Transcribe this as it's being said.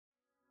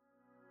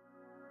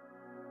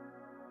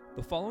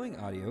The following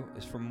audio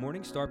is from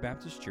Morning Star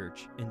Baptist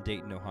Church in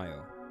Dayton,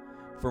 Ohio.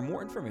 For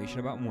more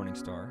information about Morning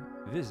Star,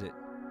 visit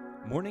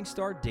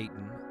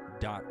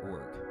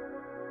morningstardayton.org.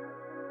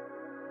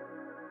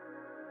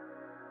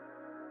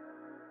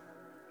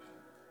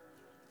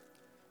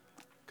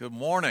 Good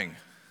morning.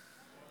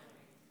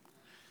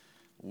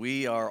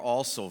 We are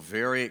also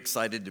very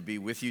excited to be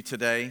with you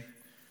today.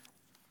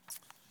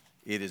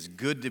 It is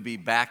good to be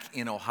back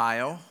in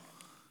Ohio.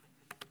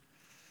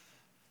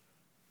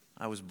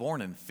 I was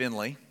born in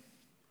Findlay,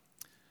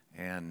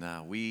 and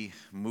we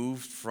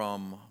moved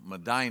from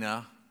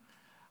Medina.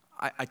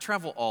 I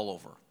travel all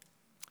over,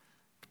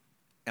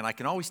 and I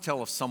can always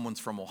tell if someone's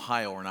from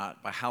Ohio or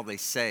not by how they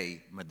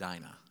say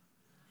Medina.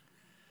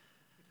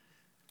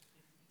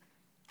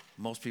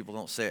 Most people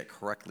don't say it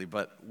correctly,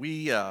 but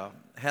we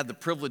had the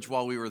privilege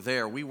while we were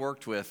there. We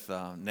worked with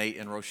Nate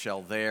and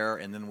Rochelle there,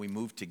 and then we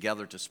moved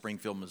together to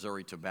Springfield,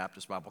 Missouri to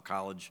Baptist Bible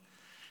College.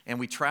 And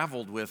we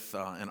traveled with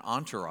an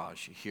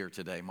entourage here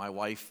today. My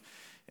wife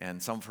and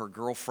some of her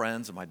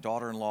girlfriends and my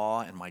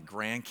daughter-in-law and my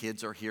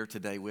grandkids are here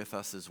today with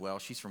us as well.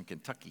 She's from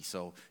Kentucky,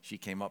 so she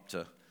came up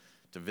to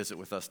visit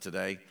with us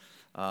today,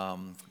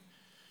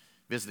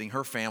 visiting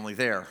her family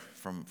there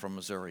from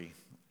Missouri.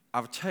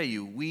 I'll tell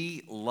you,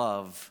 we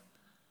love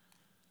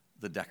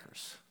the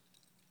Deckers.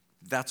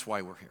 That's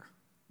why we're here.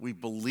 We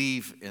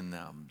believe in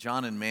them.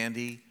 John and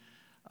Mandy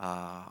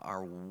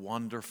are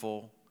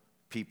wonderful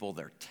people,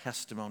 their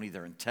testimony,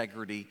 their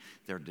integrity,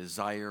 their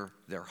desire,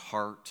 their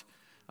heart.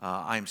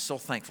 I am so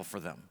thankful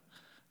for them.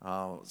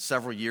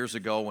 Several years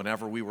ago,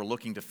 whenever we were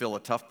looking to fill a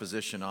tough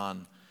position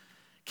on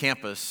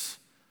campus,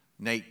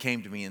 Nate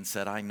came to me and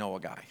said, I know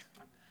a guy.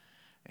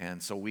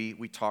 And so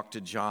we talked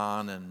to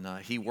John, and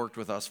he worked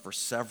with us for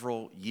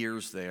several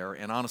years there.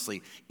 And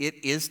honestly,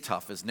 it is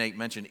tough, as Nate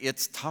mentioned.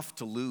 It's tough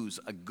to lose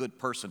a good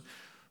person.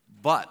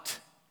 But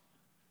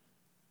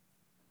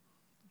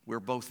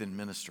we're both in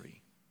ministry,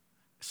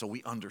 so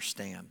we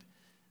understand.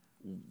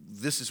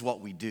 This is what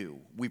we do.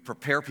 We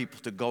prepare people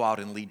to go out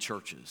and lead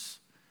churches.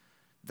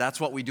 That's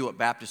what we do at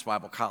Baptist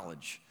Bible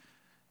College.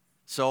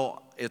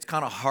 So it's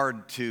kind of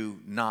hard to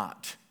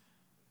not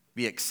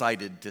be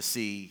excited to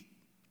see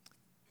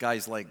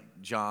guys like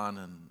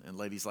John and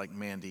ladies like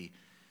Mandy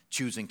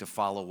choosing to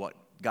follow what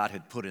God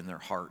had put in their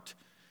heart.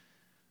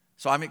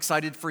 So I'm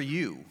excited for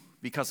you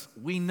because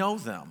we know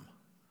them.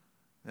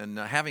 And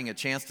having a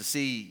chance to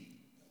see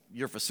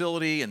your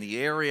facility and the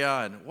area,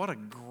 and what a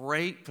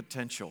great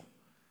potential,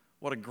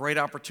 what a great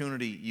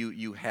opportunity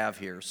you have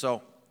here.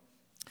 So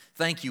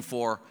thank you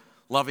for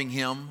loving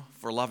him,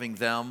 for loving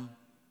them.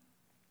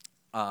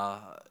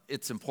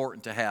 It's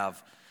important to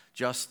have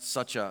just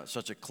such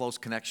a close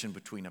connection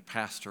between a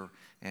pastor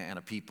and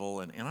a people,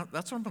 and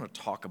that's what I'm going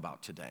to talk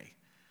about today.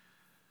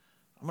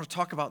 I'm going to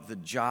talk about the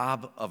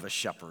job of a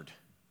shepherd.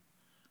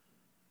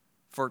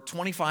 For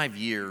 25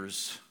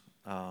 years,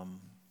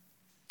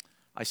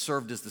 I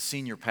served as the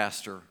senior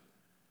pastor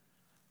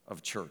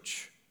of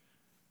church.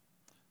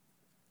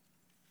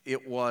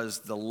 It was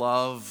the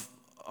love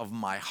of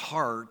my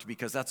heart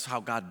because that's how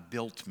God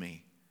built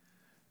me.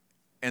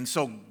 And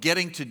so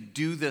getting to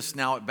do this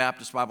now at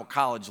Baptist Bible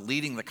College,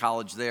 leading the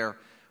college there,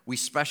 we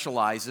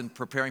specialize in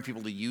preparing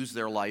people to use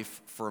their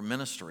life for a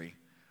ministry,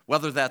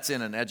 whether that's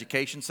in an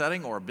education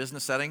setting or a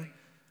business setting,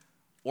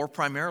 or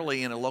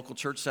primarily in a local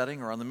church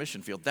setting or on the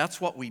mission field.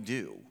 That's what we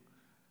do.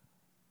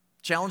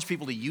 Challenge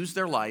people to use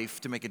their life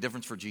to make a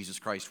difference for Jesus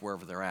Christ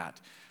wherever they're at.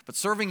 But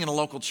serving in a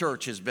local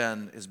church has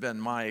been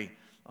my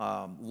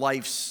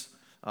life's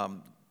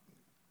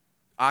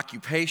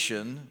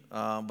occupation,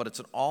 but it's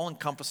an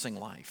all-encompassing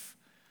life.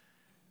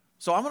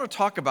 So I'm going to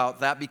talk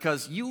about that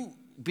because you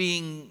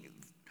being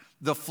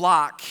the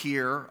flock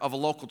here of a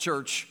local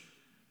church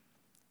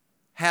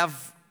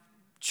have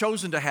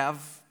chosen to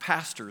have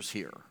pastors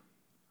here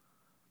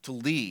to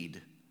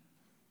lead.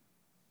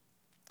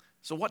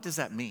 So what does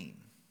that mean?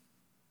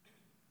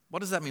 What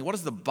does that mean? What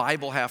does the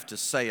Bible have to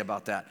say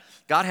about that?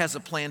 God has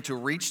a plan to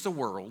reach the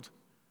world,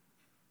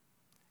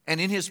 and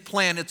in his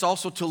plan, it's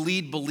also to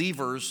lead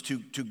believers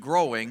to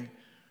growing.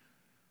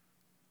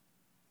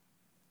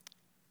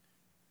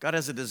 God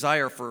has a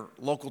desire for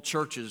local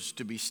churches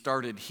to be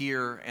started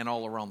here and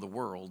all around the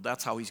world.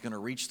 That's how he's going to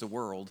reach the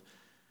world.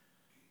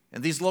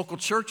 And these local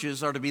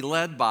churches are to be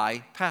led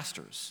by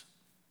pastors.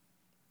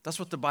 That's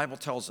what the Bible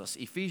tells us.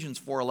 Ephesians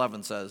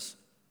 4:11 says,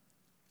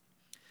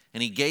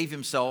 and he gave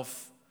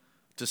himself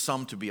to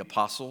some to be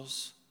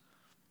apostles,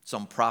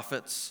 some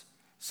prophets,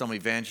 some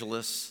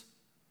evangelists,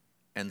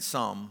 and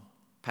some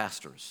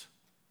pastors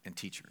and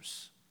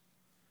teachers.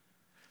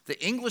 The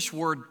English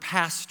word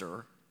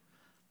pastor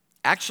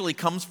actually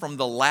comes from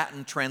the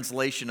Latin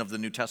translation of the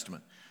New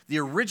Testament. The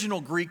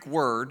original Greek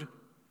word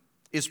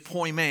is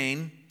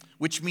poimen,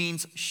 which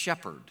means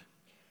shepherd.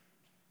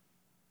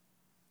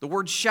 The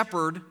word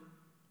shepherd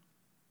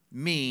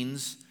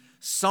means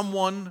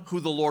someone who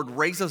the Lord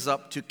raises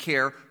up to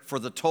care for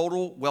the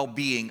total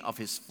well-being of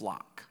his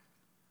flock.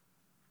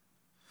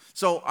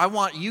 So I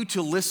want you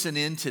to listen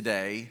in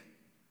today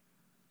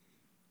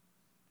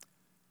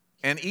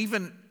and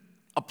even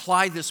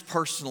apply this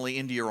personally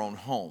into your own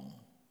home.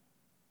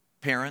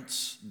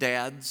 parents,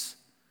 dads.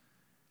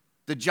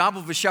 The job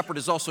of a shepherd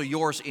is also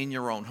yours in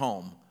your own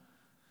home.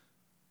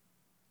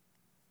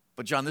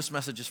 But John, this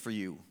message is for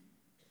you.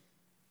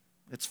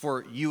 It's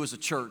for you as a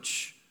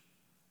church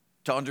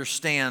to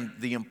understand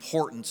the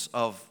importance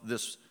of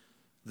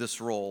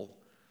this role.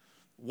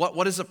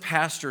 What is a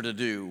pastor to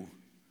do?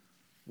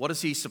 What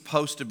is he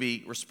supposed to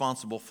be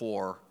responsible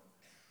for?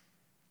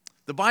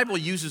 The Bible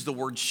uses the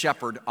word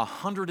shepherd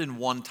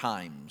 101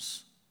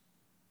 times.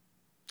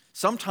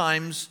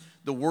 Sometimes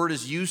the word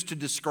is used to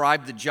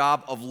describe the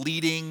job of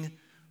leading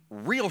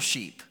real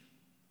sheep,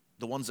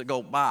 the ones that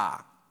go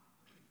baa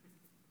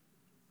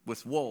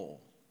with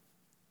wool.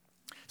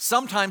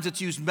 Sometimes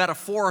it's used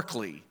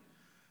metaphorically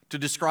to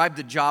describe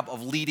the job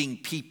of leading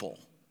people.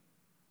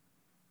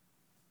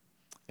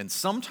 And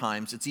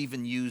sometimes it's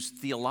even used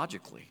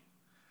theologically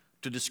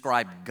to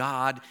describe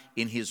God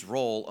in his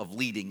role of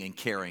leading and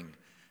caring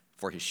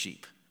for his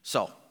sheep.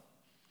 So,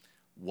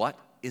 what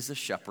is a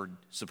shepherd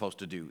supposed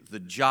to do? The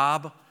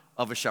job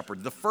of a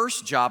shepherd. The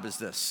first job is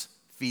this: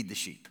 feed the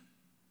sheep.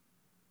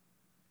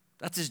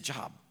 That's his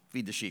job,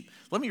 feed the sheep.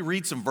 Let me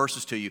read some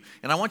verses to you,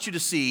 and I want you to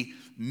see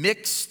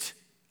mixed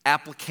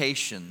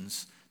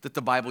applications that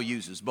the Bible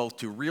uses, both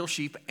to real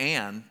sheep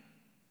and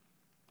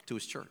to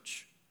his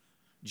church.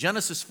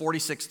 Genesis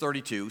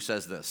 46:32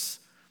 says this,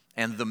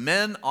 "And the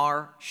men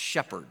are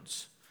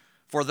shepherds,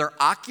 for their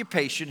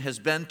occupation has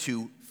been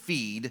to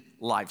feed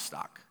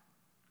livestock."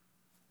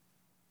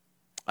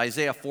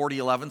 Isaiah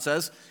 40:11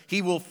 says,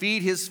 "He will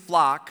feed his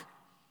flock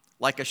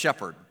like a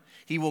shepherd.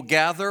 He will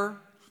gather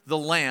the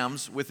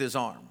lambs with his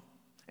arm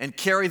and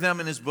carry them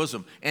in his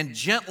bosom and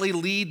gently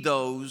lead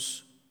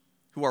those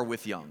who are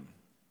with young."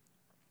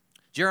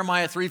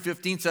 Jeremiah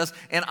 3:15 says,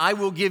 "And I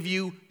will give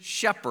you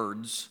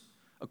shepherds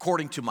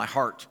according to my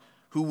heart,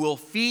 who will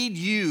feed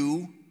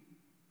you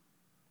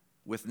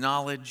with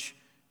knowledge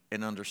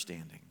and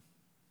understanding."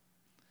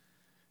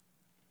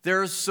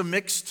 There's some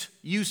mixed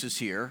uses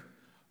here,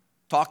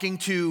 talking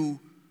to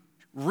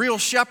real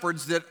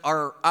shepherds that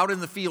are out in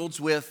the fields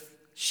with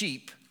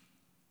sheep,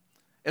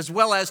 as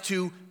well as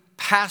to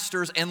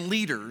pastors and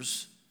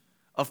leaders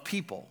of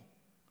people.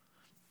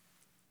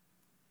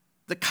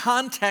 The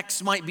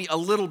context might be a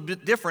little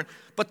bit different,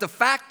 but the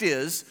fact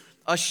is,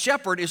 a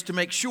shepherd is to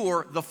make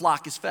sure the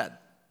flock is fed.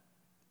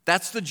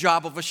 That's the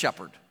job of a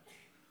shepherd.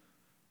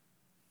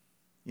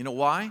 You know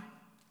why?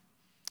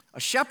 A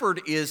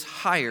shepherd is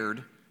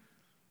hired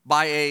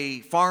by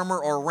a farmer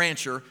or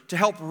rancher to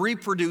help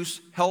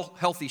reproduce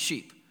healthy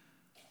sheep.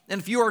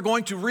 And if you are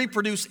going to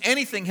reproduce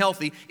anything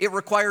healthy, it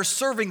requires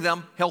serving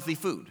them healthy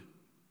food,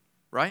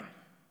 right?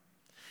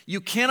 You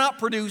cannot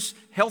produce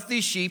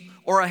healthy sheep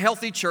or a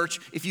healthy church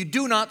if you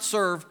do not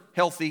serve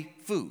healthy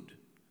food.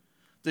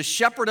 The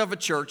shepherd of a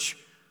church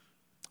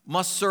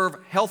must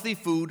serve healthy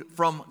food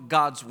from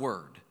God's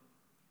word.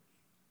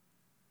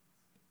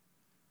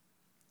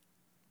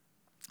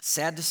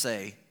 Sad to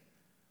say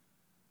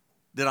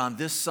that on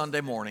this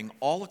Sunday morning,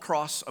 all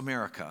across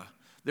America,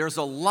 there's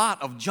a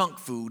lot of junk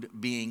food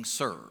being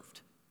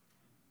served.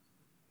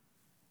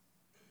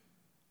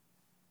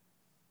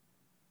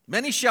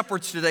 Many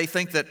shepherds today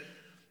think that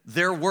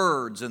their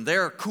words and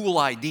their cool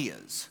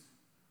ideas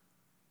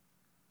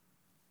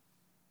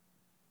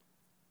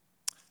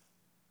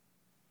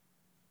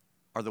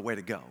are the way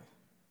to go.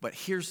 But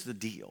here's the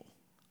deal.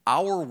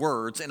 Our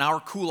words and our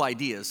cool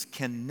ideas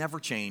can never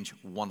change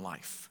one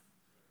life.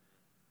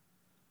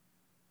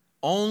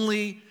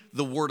 Only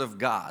the Word of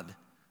God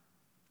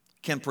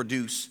can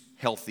produce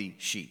healthy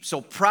sheep. So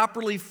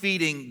properly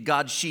feeding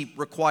God's sheep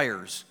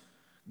requires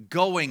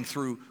going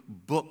through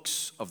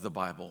books of the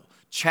Bible,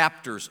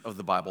 chapters of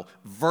the Bible,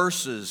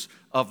 verses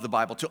of the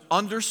Bible, to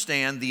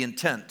understand the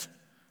intent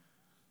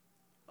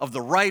of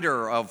the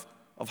writer of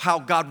how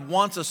God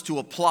wants us to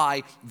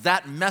apply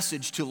that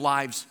message to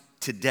lives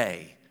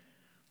today.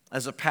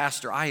 As a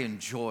pastor, I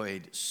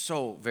enjoyed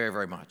so very,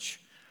 very much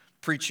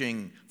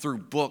preaching through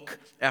book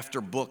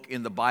after book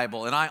in the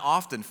Bible, and I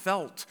often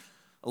felt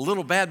a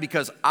little bad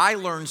because I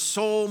learned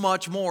so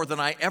much more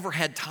than I ever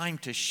had time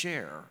to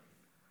share.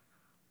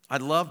 I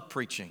loved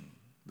preaching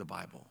the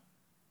Bible.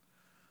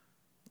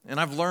 And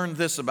I've learned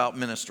this about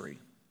ministry.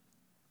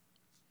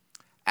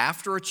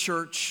 After a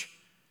church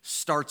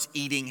starts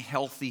eating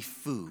healthy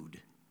food,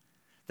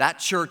 that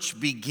church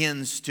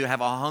begins to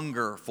have a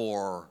hunger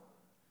for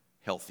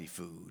healthy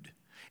food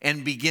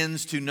and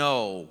begins to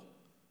know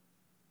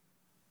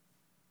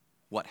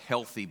what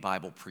healthy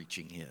Bible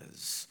preaching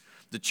is.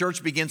 The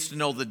church begins to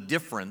know the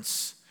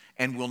difference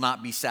and will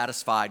not be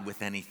satisfied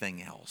with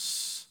anything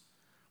else.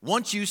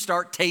 Once you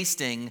start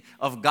tasting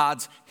of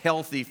God's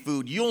healthy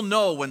food, you'll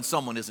know when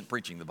someone isn't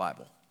preaching the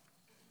Bible.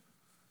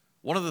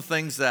 One of the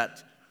things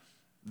that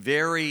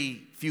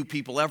very few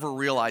people ever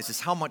realize is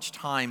how much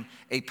time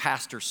a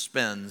pastor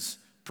spends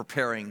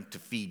preparing to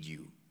feed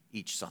you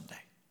each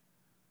Sunday.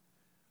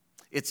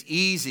 It's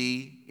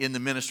easy in the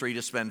ministry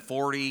to spend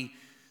 40,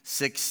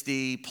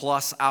 60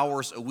 plus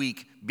hours a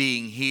week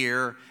being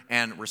here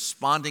and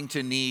responding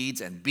to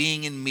needs and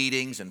being in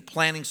meetings and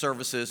planning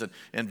services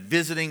and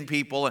visiting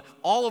people and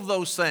all of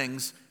those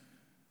things.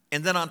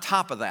 And then on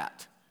top of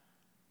that,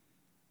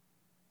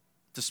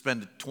 to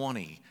spend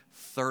 20,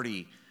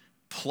 30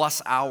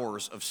 plus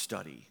hours of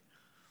study.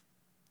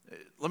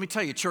 Let me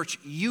tell you, church,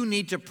 you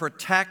need to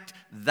protect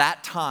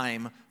that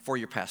time for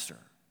your pastor.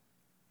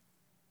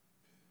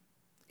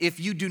 If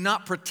you do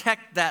not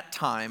protect that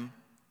time,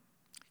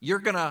 you're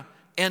going to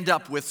end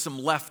up with some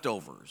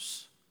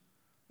leftovers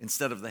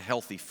instead of the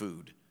healthy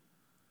food.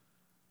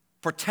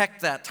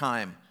 Protect that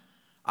time.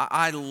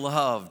 I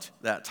loved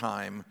that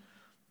time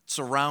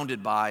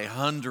surrounded by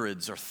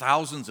hundreds or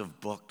thousands of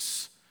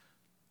books,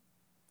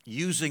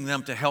 using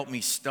them to help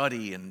me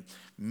study and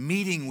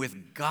meeting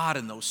with God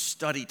in those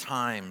study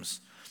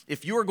times.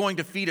 If you are going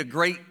to feed a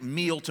great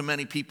meal to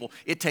many people,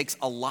 it takes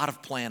a lot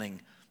of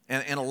planning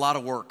and a lot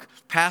of work.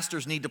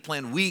 Pastors need to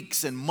plan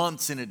weeks and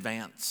months in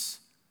advance.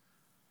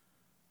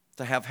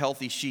 To have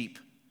healthy sheep,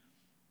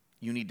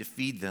 you need to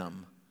feed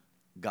them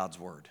God's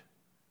word.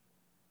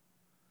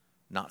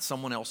 Not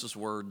someone else's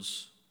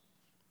words,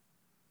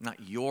 not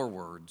your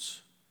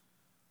words.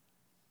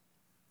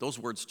 Those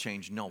words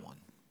change no one.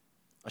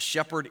 A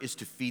shepherd is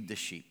to feed the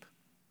sheep,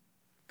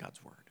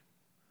 God's word.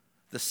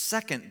 The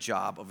second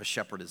job of a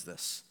shepherd is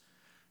this: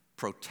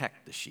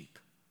 protect the sheep.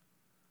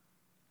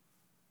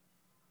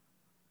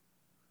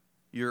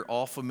 You're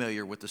all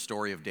familiar with the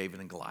story of David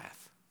and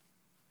Goliath.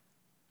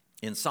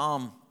 In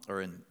 1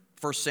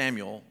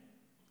 Samuel,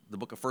 the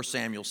book of 1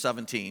 Samuel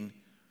 17,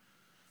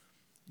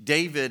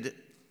 David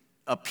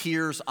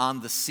appears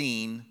on the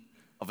scene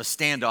of a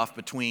standoff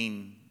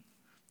between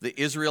the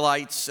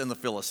Israelites and the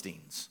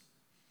Philistines.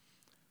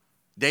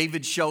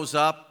 David shows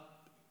up,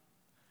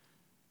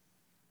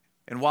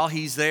 and while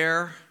he's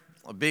there,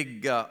 a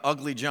big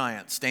ugly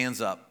giant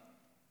stands up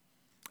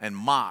and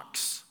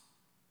mocks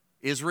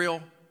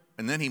Israel,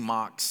 and then he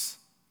mocks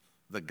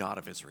the God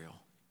of Israel.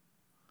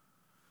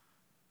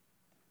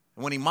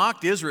 And when he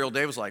mocked Israel,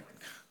 David was like,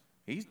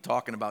 he's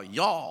talking about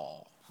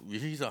y'all. He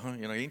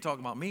ain't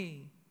talking about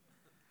me.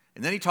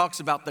 And then he talks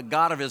about the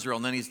God of Israel,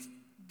 and then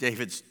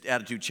David's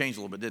attitude changed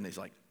a little bit, didn't he? He's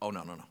like, oh,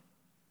 no.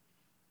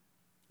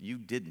 You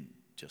didn't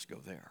just go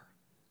there.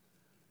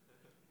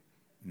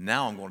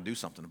 Now I'm going to do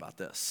something about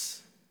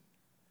this.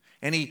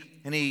 And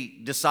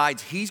he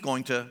decides he's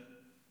going to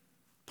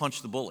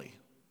punch the bully.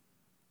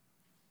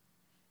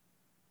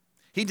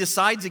 He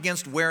decides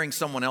against wearing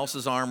someone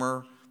else's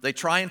armor. They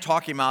try and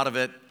talk him out of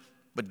it,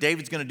 but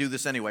David's going to do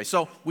this anyway.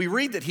 So we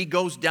read that he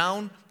goes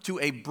down to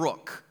a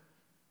brook.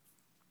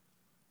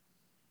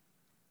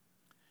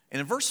 And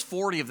in verse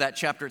 40 of that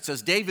chapter, it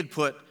says, David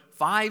put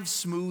 5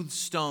 smooth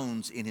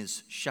stones in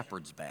his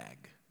shepherd's bag.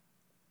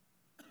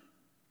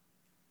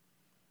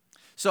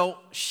 So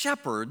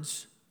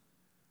shepherds,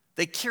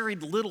 they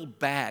carried little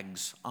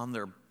bags on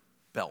their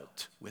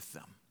belt with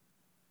them.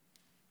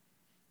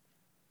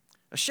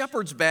 A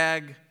shepherd's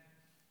bag,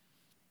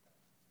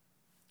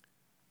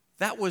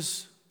 that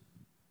was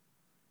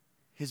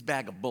his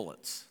bag of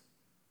bullets.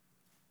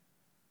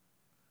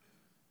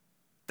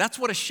 That's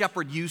what a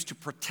shepherd used to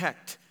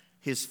protect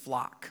his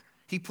flock.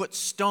 He put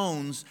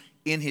stones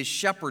in his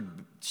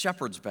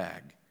shepherd's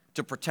bag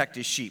to protect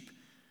his sheep.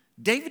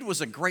 David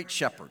was a great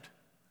shepherd.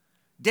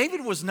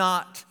 David was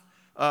not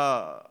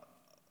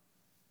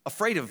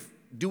afraid of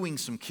doing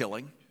some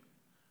killing.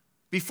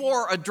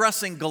 Before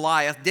addressing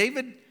Goliath,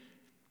 David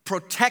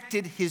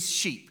protected his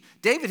sheep.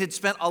 David had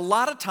spent a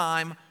lot of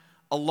time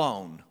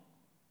alone,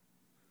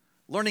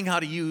 learning how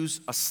to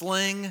use a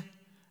sling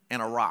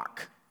and a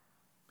rock.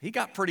 He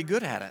got pretty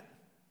good at it.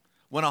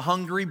 When a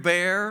hungry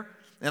bear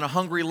and a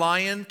hungry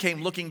lion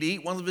came looking to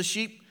eat one of his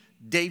sheep,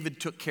 David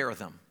took care of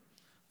them.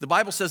 The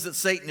Bible says that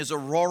Satan is a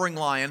roaring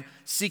lion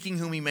seeking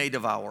whom he may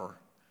devour.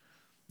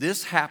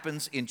 This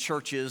happens in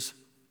churches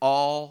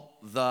all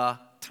the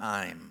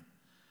time.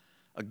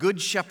 A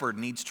good shepherd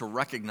needs to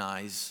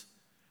recognize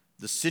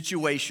the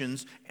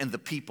situations and the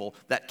people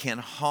that can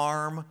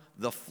harm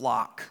the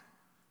flock,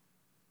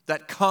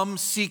 that come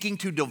seeking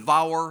to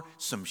devour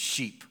some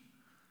sheep.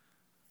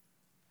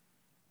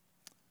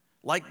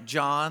 Like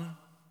John,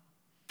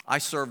 I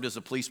served as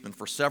a policeman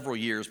for several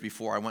years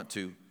before I went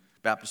to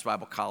Baptist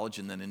Bible College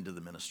and then into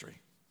the ministry.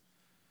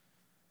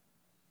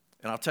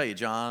 And I'll tell you,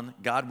 John,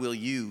 God will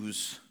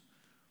use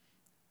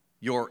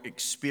your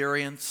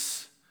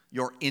experience,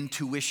 your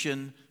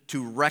intuition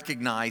to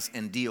recognize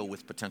and deal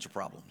with potential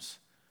problems.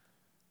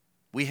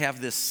 We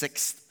have this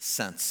sixth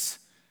sense.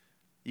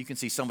 You can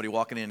see somebody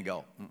walking in and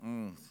go,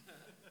 mm-mm.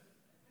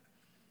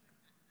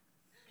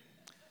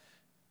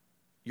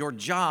 Your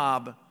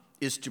job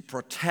is to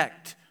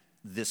protect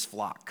this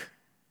flock.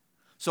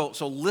 So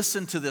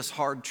listen to this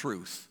hard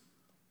truth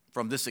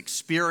from this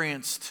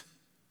experienced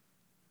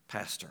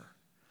pastor.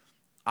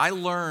 I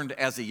learned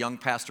as a young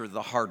pastor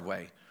the hard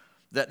way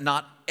that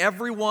not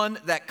everyone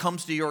that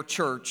comes to your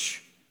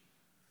church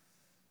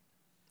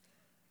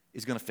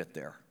is going to fit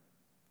there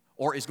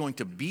or is going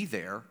to be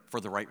there for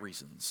the right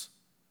reasons.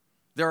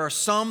 There are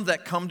some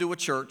that come to a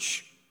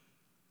church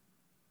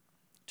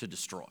to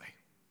destroy,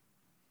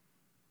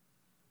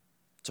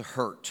 to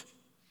hurt,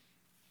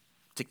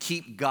 to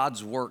keep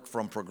God's work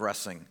from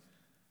progressing.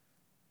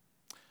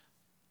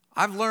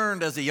 I've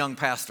learned as a young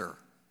pastor,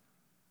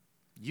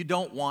 you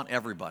don't want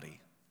everybody.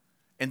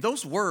 And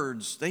those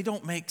words, they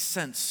don't make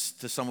sense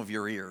to some of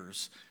your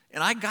ears.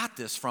 And I got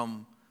this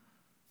from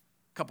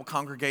a couple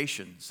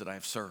congregations that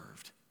I've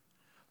served.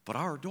 But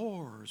our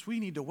doors, we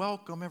need to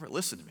welcome everyone.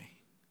 Listen to me.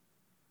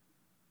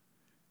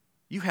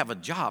 You have a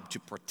job to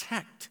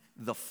protect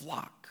the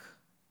flock.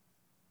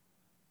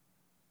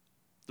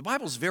 The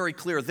Bible's very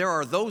clear. There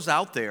are those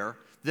out there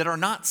that are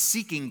not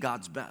seeking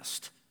God's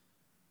best.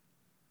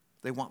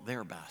 They want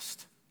their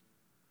best.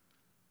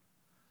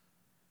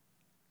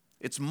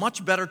 It's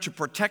much better to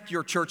protect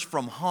your church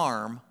from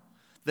harm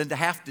than to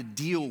have to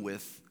deal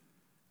with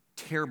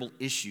terrible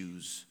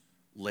issues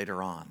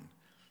later on.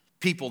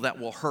 People that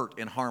will hurt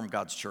and harm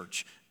God's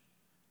church.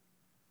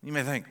 You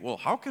may think, well,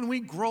 how can we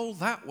grow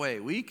that way?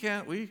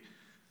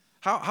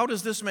 How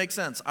does this make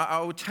sense? I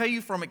will tell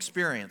you from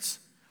experience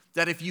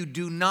that if you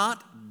do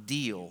not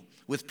deal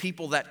with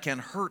people that can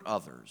hurt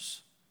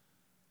others,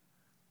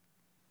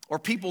 or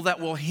people that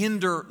will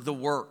hinder the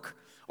work,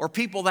 or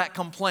people that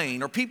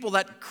complain, or people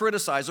that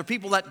criticize, or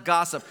people that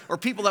gossip, or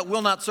people that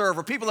will not serve,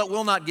 or people that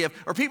will not give,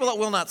 or people that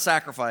will not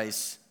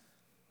sacrifice.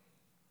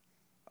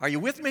 Are you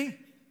with me?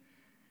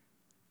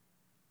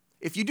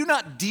 If you do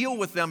not deal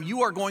with them,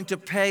 you are going to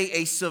pay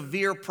a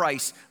severe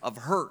price of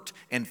hurt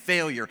and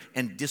failure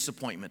and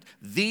disappointment.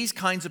 These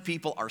kinds of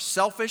people are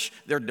selfish,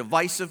 they're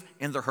divisive,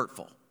 and they're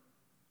hurtful.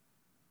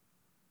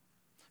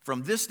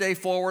 From this day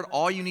forward,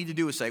 all you need to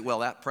do is say, well,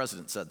 that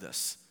president said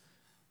this.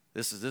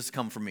 This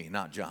come from me,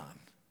 not John.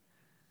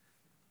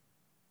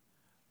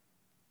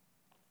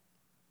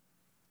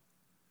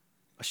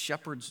 A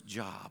shepherd's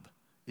job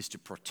is to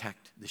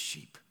protect the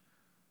sheep.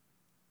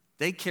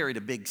 They carried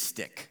a big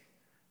stick.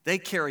 They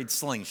carried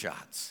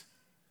slingshots.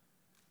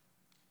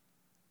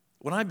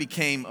 When I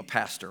became a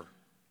pastor,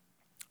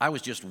 I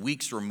was just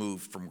weeks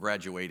removed from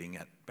graduating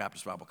at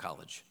Baptist Bible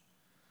College.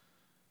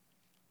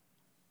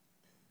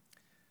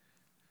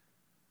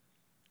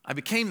 I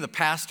became the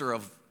pastor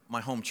of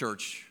my home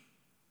church,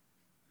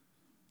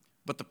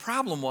 but the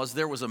problem was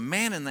there was a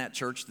man in that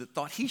church that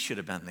thought he should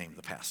have been named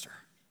the pastor.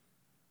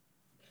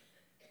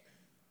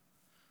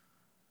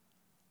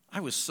 I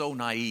was so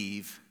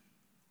naive.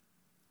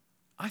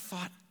 I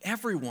thought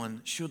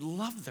everyone should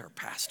love their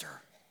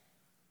pastor.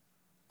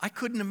 I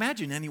couldn't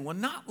imagine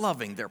anyone not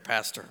loving their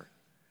pastor,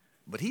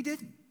 but he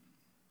didn't.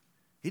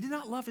 He did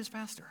not love his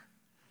pastor.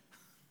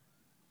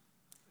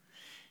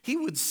 He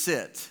would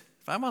sit,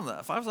 if I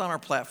was on our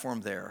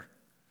platform there,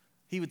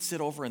 he would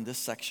sit over in this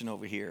section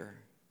over here.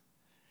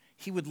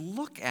 He would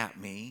look at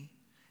me,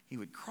 he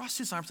would cross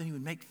his arms, and he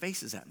would make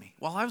faces at me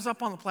while I was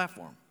up on the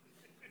platform.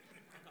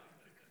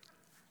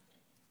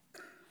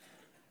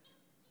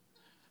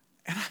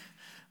 And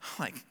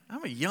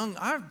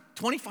I'm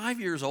 25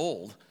 years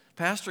old,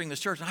 pastoring this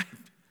church, and I'm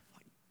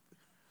like,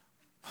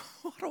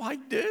 what do I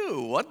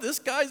do? This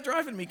guy's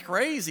driving me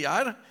crazy.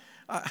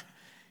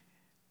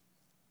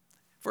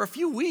 For a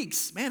few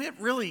weeks, man, it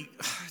really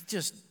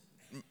just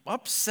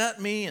upset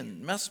me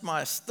and messed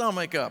my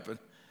stomach up. And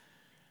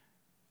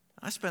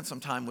I spent some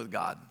time with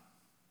God.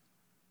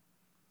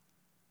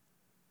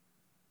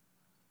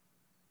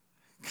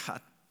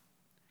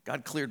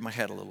 God cleared my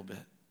head a little bit.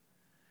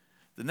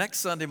 The next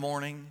Sunday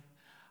morning,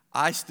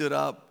 I stood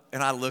up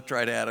and I looked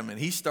right at him, and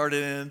he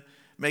started in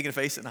making a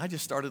face, and I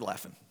just started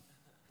laughing.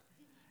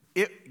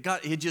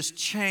 It just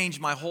changed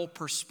my whole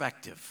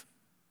perspective.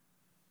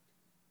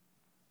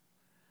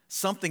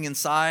 Something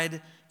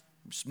inside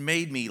just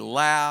made me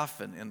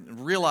laugh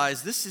and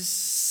realize this is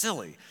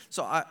silly.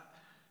 So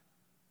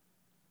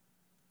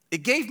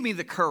it gave me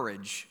the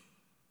courage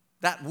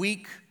that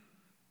week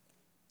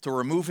to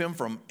remove him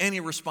from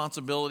any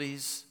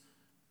responsibilities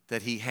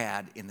that he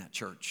had in that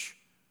church.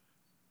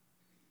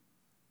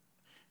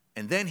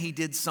 And then he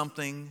did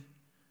something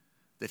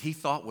that he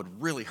thought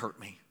would really hurt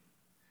me.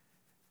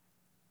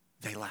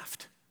 They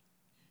left.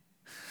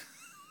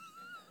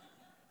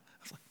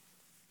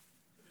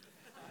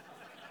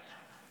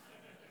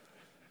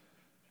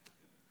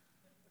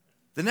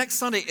 The next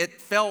Sunday,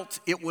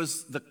 it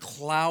was the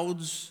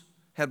clouds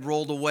had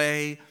rolled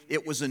away.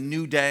 It was a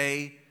new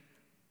day.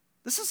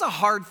 This is a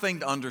hard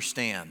thing to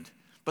understand,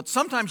 but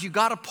sometimes you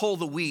got to pull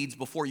the weeds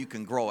before you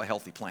can grow a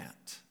healthy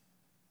plant.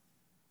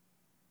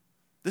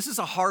 This is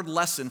a hard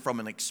lesson from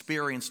an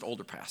experienced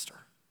older pastor.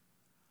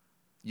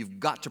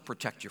 You've got to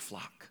protect your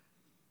flock.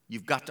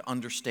 You've got to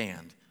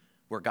understand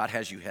where God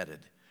has you headed.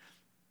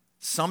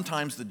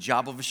 Sometimes the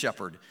job of a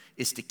shepherd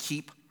is to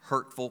keep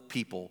hurtful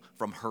people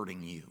from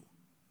hurting you.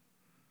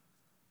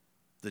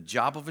 The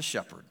job of a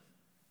shepherd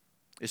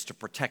is to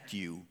protect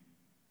you,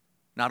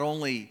 not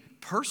only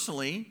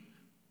personally,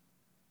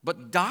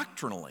 but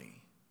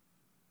doctrinally.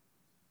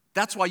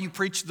 That's why you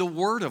preach the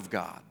Word of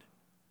God.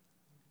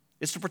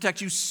 It's to protect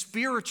you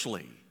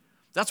spiritually.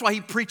 That's why he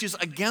preaches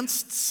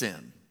against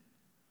sin.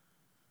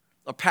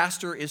 A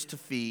pastor is to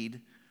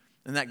feed,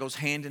 and that goes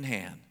hand in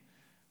hand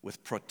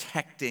with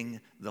protecting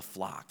the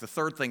flock. The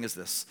third thing is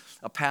this: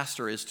 a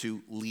pastor is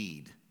to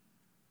lead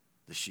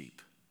the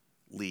sheep.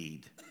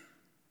 Lead.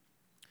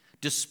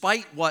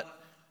 Despite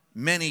what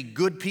many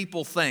good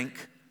people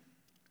think,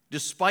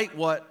 despite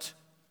what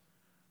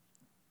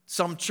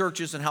some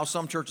churches and how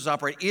some churches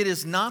operate, it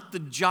is not the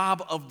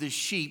job of the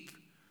sheep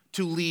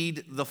to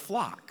lead the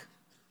flock.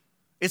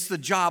 It's the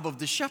job of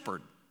the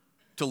shepherd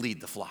to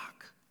lead the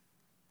flock.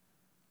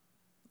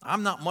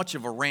 I'm not much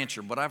of a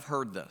rancher, but I've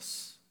heard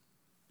this.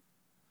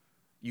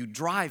 You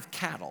drive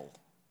cattle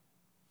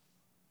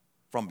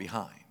from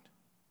behind,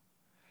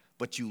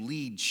 but you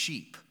lead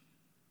sheep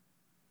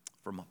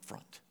from up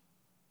front.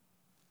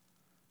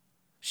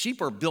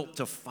 Sheep are built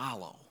to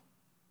follow.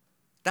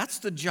 That's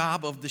the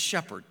job of the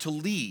shepherd, to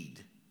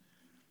lead.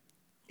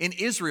 In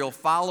Israel,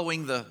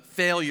 following the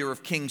failure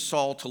of King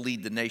Saul to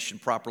lead the nation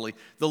properly,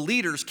 the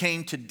leaders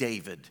came to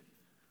David.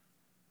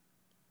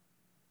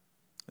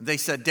 They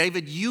said,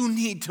 David, you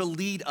need to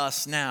lead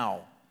us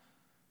now.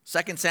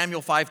 2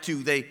 Samuel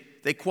 5:2,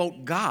 they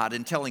quote God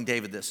in telling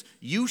David this,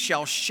 you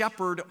shall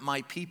shepherd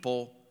my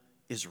people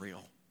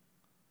Israel.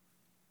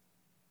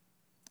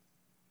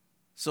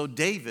 So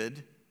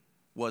David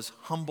was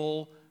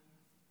humble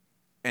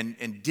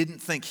and didn't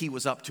think he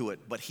was up to it,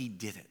 but he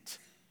did it.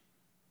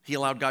 He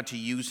allowed God to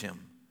use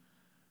him.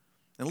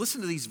 And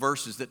listen to these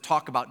verses that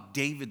talk about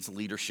David's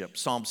leadership.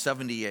 Psalm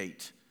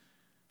 78,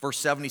 verse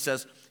 7, he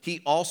says, he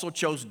also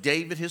chose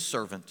David his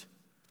servant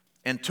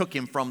and took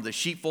him from the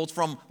sheepfolds,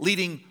 from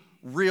leading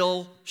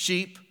real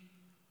sheep.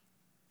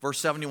 Verse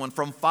 71,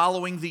 from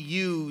following the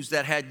ewes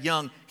that had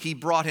young, he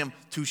brought him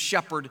to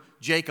shepherd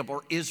Jacob,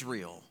 or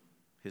Israel,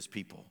 his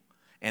people,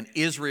 and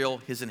Israel,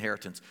 his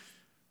inheritance.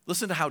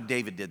 Listen to how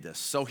David did this.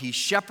 So he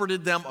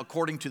shepherded them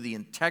according to the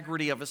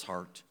integrity of his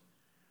heart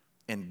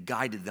and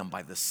guided them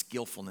by the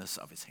skillfulness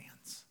of his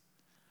hands.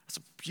 That's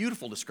a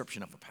beautiful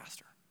description of a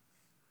pastor.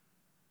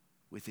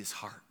 With his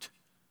heart,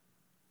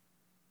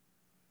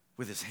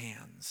 with his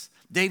hands.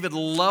 David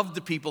loved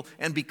the people,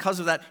 and because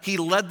of that, he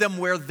led them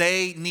where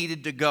they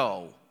needed to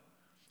go.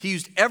 He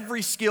used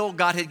every skill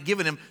God had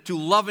given him to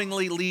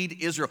lovingly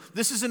lead Israel.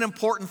 This is an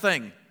important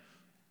thing.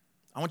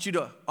 I want you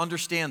to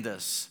understand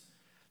this.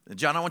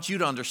 John, I want you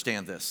to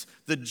understand this.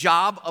 The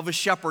job of a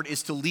shepherd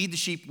is to lead the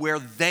sheep where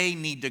they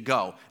need to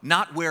go,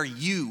 not where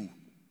you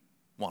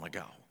want to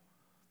go.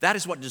 That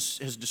is what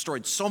has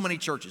destroyed so many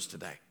churches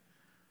today.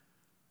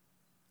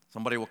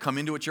 Somebody will come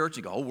into a church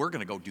and go, oh, we're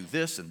going to go do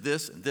this and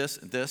this and this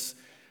and this,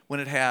 when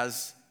it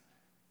has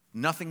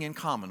nothing in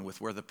common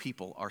with where the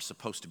people are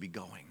supposed to be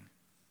going,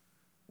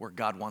 where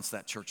God wants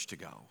that church to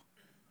go.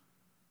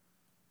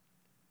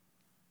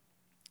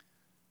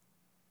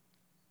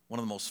 One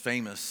of the most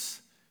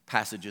famous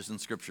passages in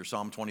Scripture,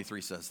 Psalm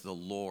 23 says, the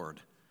Lord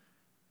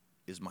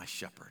is my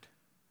shepherd.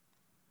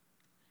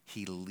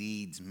 He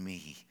leads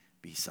me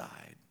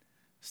beside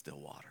still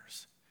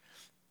waters.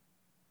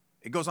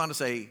 It goes on to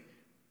say,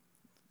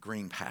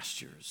 green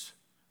pastures.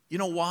 You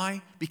know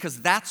why?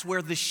 Because that's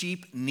where the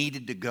sheep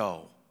needed to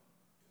go.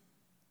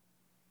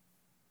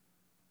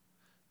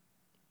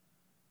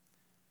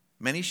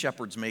 Many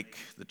shepherds make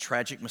the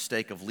tragic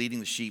mistake of leading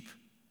the sheep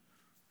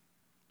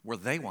where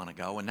they want to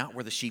go and not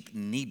where the sheep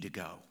need to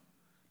go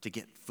to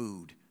get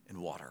food and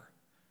water.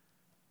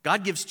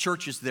 God gives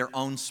churches their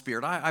own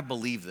spirit. I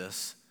believe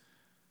this.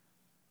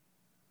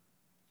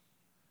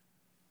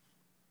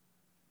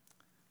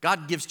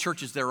 God gives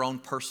churches their own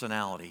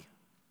personality.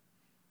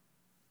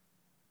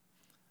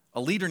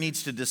 A leader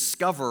needs to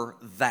discover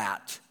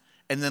that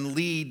and then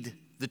lead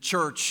the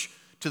church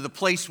to the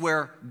place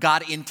where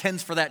God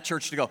intends for that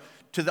church to go,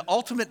 to the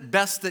ultimate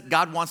best that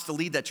God wants to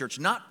lead that church,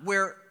 not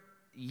where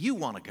you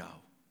want to go,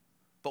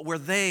 but where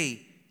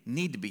they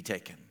need to be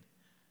taken.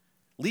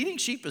 Leading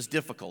sheep is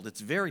difficult.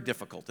 It's very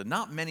difficult, and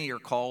not many are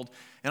called,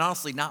 and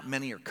honestly, not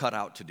many are cut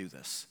out to do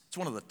this. It's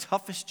one of the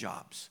toughest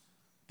jobs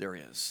there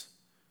is.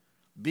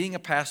 Being a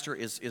pastor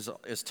is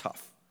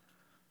tough,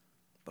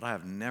 but I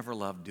have never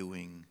loved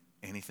doing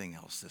anything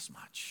else this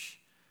much.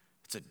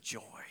 It's a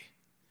joy.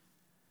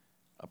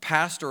 A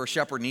pastor or a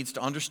shepherd needs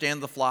to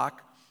understand the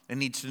flock and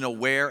needs to know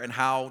where and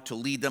how to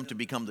lead them to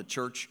become the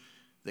church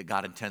that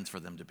God intends for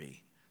them to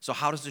be. So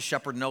how does the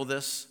shepherd know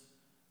this?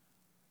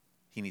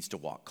 He needs to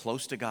walk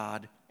close to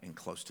God and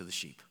close to the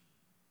sheep.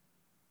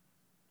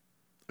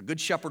 A good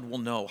shepherd will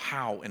know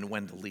how and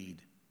when to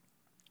lead.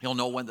 He'll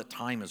know when the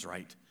time is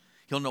right.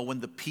 He'll know when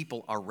the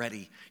people are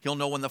ready. He'll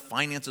know when the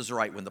finances are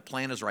right, when the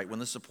plan is right, when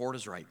the support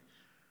is right.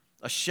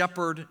 A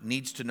shepherd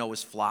needs to know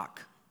his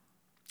flock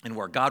and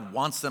where God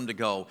wants them to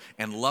go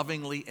and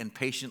lovingly and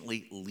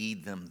patiently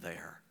lead them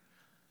there.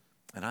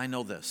 And I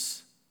know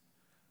this.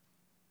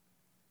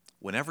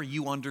 Whenever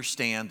you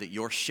understand that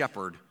your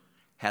shepherd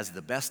has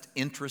the best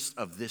interest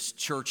of this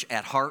church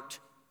at heart,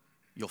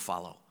 you'll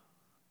follow.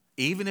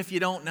 Even if you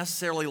don't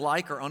necessarily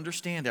like or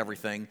understand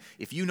everything,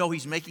 if you know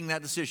he's making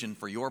that decision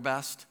for your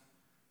best,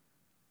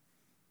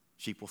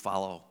 sheep will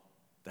follow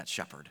that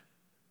shepherd.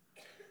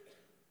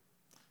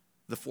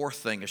 The fourth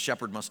thing a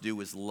shepherd must do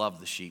is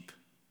love the sheep.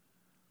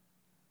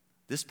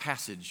 This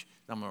passage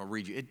I'm going to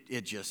read you,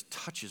 it just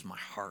touches my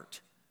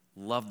heart.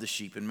 Love the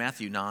sheep. In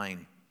Matthew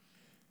 9,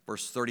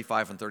 verse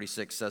 35 and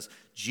 36 says,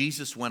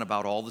 Jesus went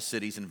about all the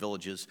cities and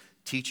villages,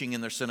 teaching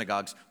in their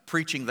synagogues,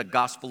 preaching the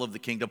gospel of the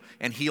kingdom,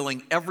 and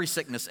healing every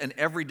sickness and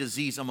every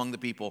disease among the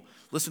people.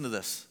 Listen to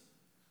this.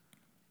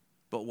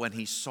 But when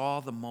he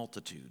saw the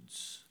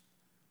multitudes,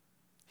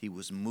 he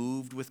was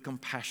moved with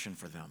compassion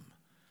for them,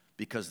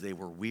 because they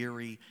were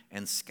weary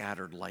and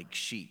scattered like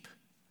sheep,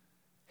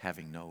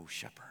 having no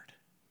shepherd.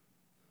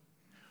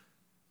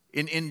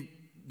 In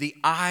the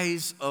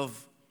eyes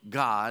of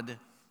God,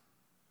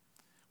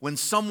 when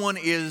someone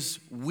is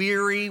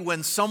weary,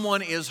 when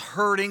someone is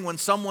hurting, when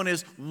someone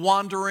is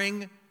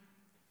wandering,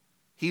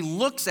 he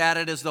looks at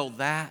it as though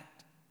that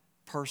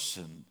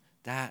person,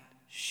 that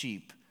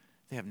sheep,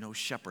 they have no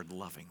shepherd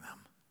loving them.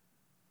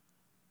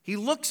 He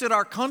looks at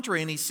our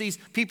country and he sees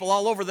people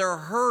all over, they're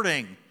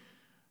hurting,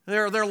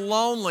 they're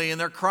lonely,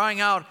 and they're crying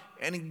out,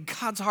 and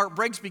God's heart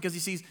breaks because he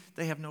sees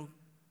they have no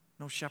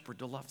shepherd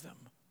to love them.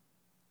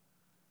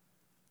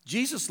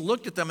 Jesus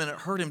looked at them and it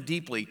hurt him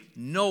deeply.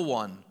 No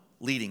one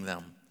leading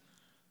them.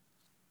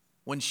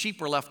 When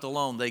sheep are left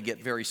alone, they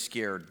get very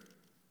scared.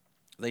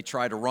 They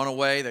try to run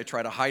away. They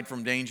try to hide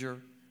from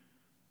danger.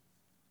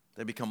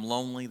 They become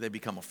lonely. They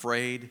become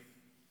afraid.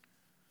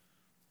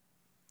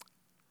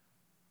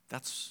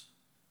 That's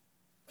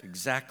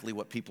exactly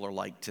what people are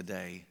like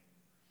today.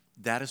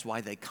 That is why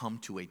they come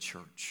to a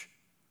church.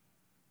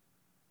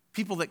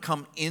 People that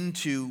come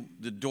into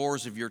the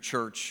doors of your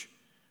church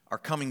are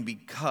coming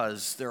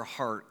because their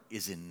heart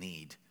is in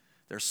need.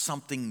 There's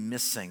something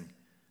missing.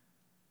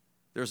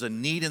 There's a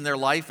need in their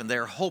life, and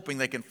they're hoping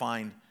they can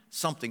find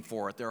something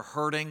for it. They're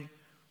hurting.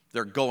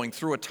 They're going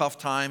through a tough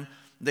time.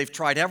 They've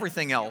tried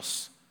everything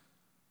else.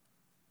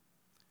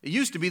 The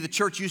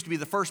church used to be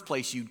the first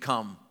place you'd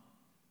come.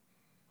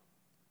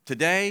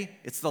 Today,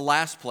 it's the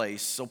last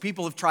place. So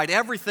people have tried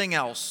everything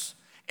else,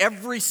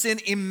 every sin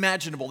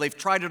imaginable. They've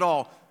tried it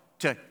all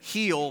to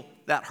heal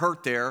that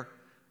hurt there.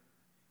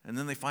 And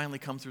then they finally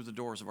come through the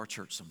doors of our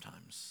church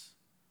sometimes.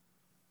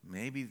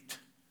 Maybe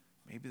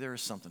there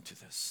is something to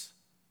this.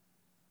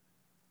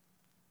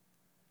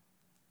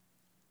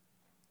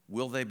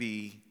 Will they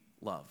be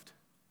loved?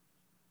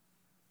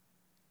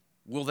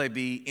 Will they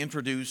be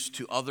introduced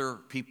to other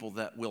people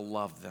that will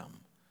love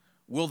them?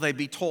 Will they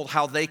be told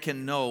how they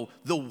can know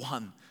the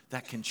one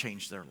that can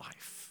change their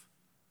life?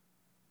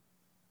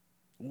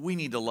 We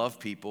need to love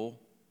people.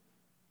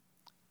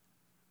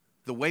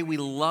 The way we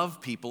love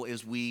people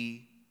is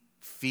we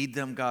feed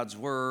them God's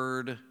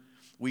word,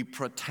 we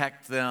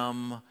protect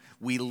them,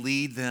 we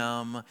lead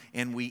them,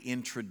 and we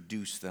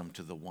introduce them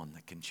to the one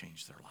that can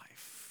change their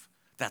life.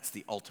 That's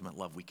the ultimate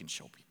love we can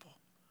show people.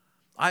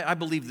 I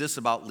believe this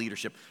about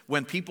leadership.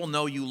 When people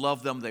know you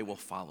love them, they will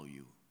follow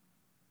you.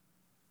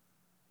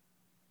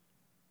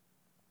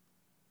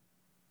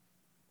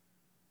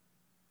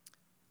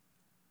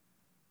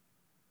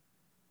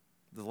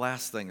 The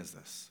last thing is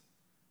this.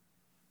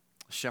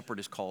 A shepherd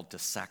is called to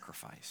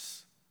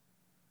sacrifice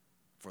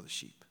for the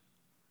sheep.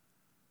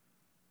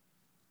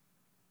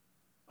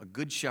 A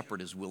good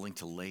shepherd is willing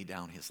to lay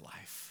down his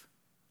life,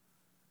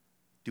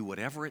 do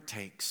whatever it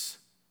takes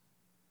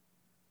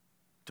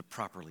to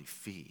properly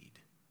feed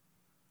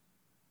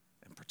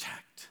and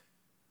protect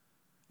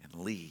and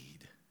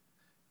lead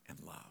and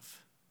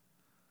love.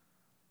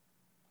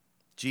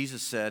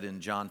 Jesus said in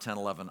John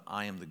 10:11,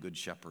 I am the good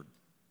shepherd.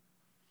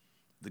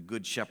 The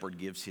good shepherd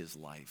gives his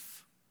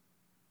life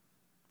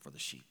for the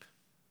sheep.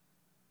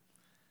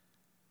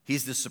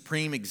 He's the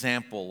supreme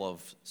example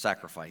of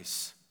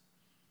sacrifice.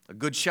 A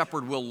good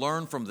shepherd will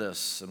learn from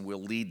this and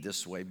will lead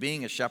this way.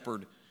 Being a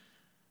shepherd,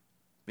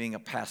 being a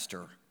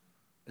pastor,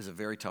 is a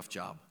very tough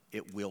job.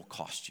 It will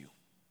cost you.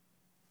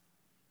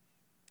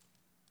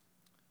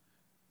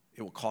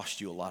 It will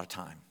cost you a lot of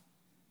time.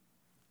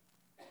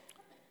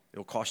 It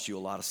will cost you a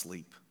lot of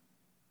sleep.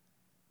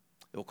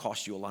 It will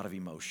cost you a lot of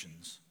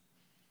emotions.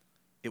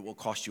 It will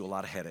cost you a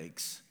lot of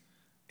headaches.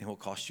 It will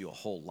cost you a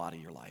whole lot of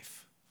your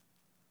life.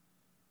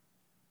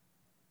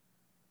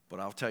 But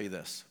I'll tell you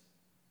this.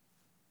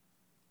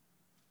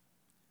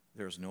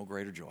 There is no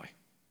greater joy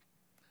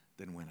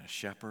than when a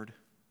shepherd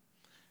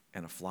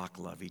and a flock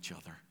love each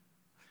other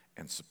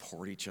and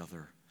support each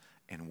other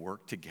and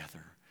work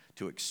together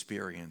to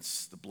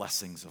experience the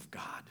blessings of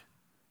God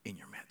in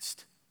your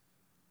midst.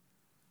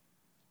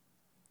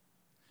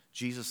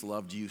 Jesus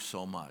loved you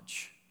so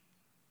much.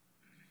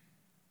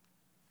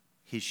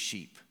 His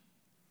sheep.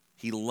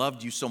 He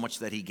loved you so much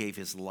that he gave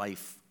his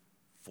life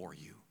for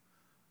you.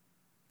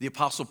 The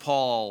Apostle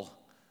Paul,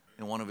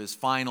 in one of his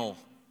final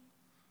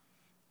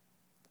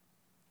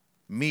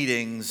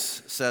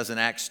meetings, says in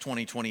Acts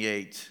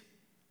 20:28,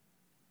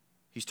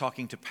 he's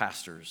talking to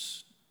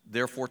pastors.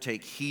 Therefore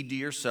take heed to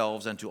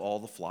yourselves and to all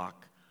the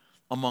flock,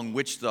 among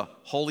which the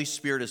Holy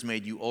Spirit has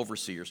made you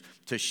overseers,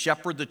 to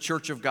shepherd the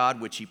church of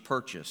God, which he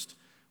purchased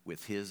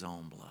with his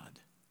own blood.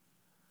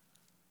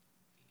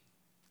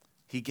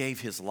 He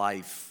gave his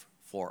life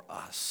for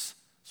us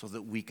so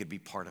that we could be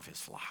part of his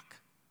flock.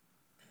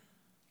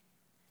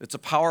 It's a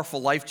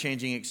powerful,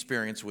 life-changing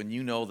experience when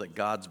you know that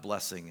God's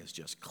blessing is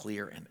just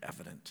clear and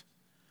evident.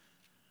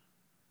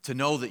 To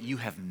know that you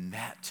have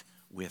met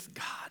with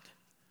God.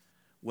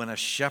 When a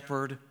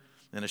shepherd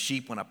and a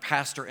sheep, when a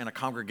pastor and a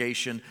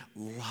congregation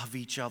love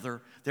each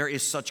other, there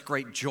is such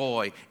great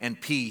joy and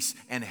peace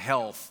and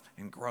health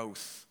and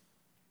growth.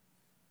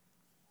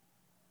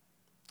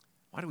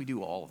 Why do we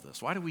do all of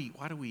this? Why do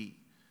we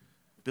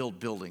build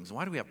buildings?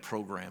 Why do we have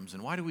programs?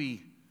 And why do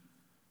we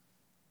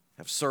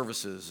have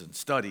services and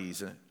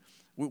studies? And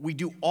we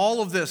do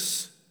all of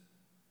this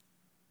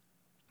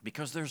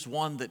because there's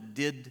one that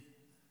did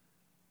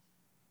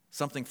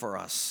something for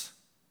us.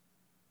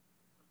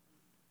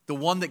 The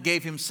one that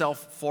gave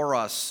himself for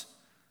us.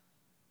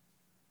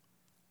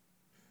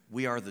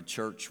 We are the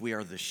church. We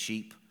are the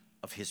sheep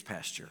of his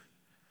pasture.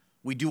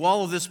 We do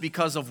all of this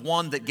because of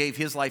one that gave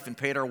his life and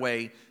paid our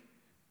way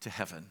to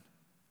heaven.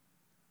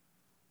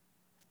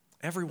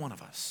 Every one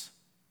of us.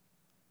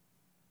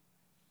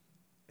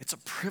 It's a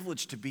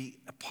privilege to be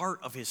a part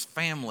of his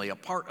family, a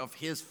part of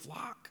his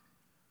flock.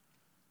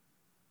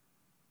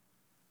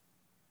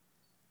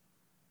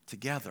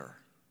 Together,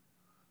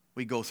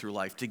 we go through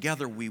life.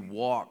 Together, we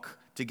walk.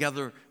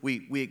 Together,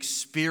 we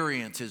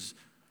experience his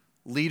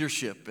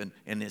leadership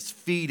and his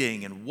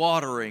feeding and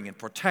watering and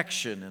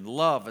protection and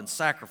love and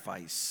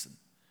sacrifice.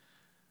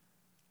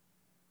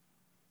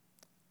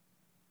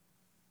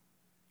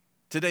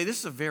 Today, this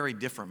is a very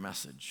different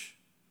message.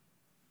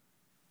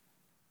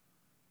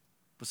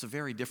 But it's a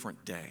very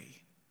different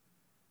day.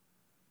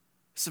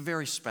 It's a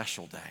very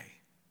special day.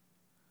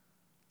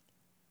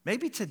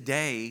 Maybe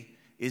today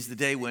is the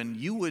day when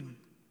you would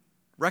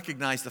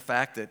recognize the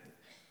fact that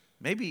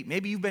maybe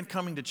you've been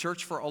coming to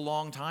church for a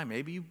long time.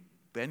 Maybe you've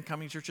been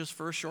coming to church just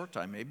for a short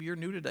time. Maybe you're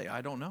new today.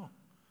 I don't know.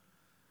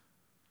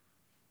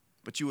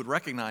 But you would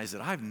recognize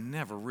that I've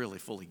never really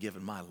fully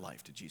given my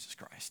life to Jesus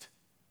Christ.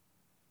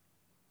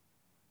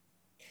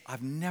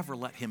 I've never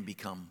let him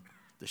become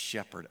the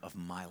shepherd of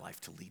my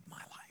life to lead my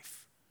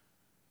life.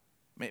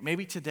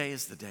 Maybe today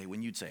is the day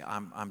when you'd say,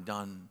 I'm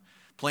done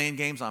playing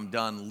games. I'm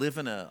done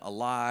living a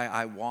lie.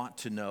 I want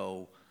to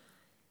know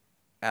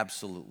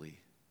absolutely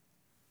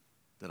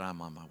that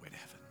I'm on my way to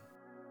heaven.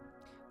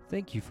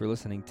 Thank you for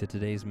listening to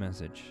today's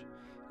message.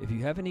 If you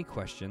have any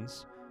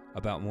questions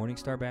about Morning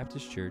Star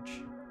Baptist Church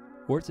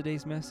or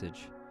today's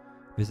message,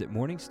 visit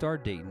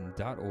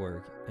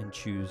morningstardayton.org and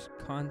choose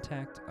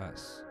Contact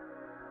Us.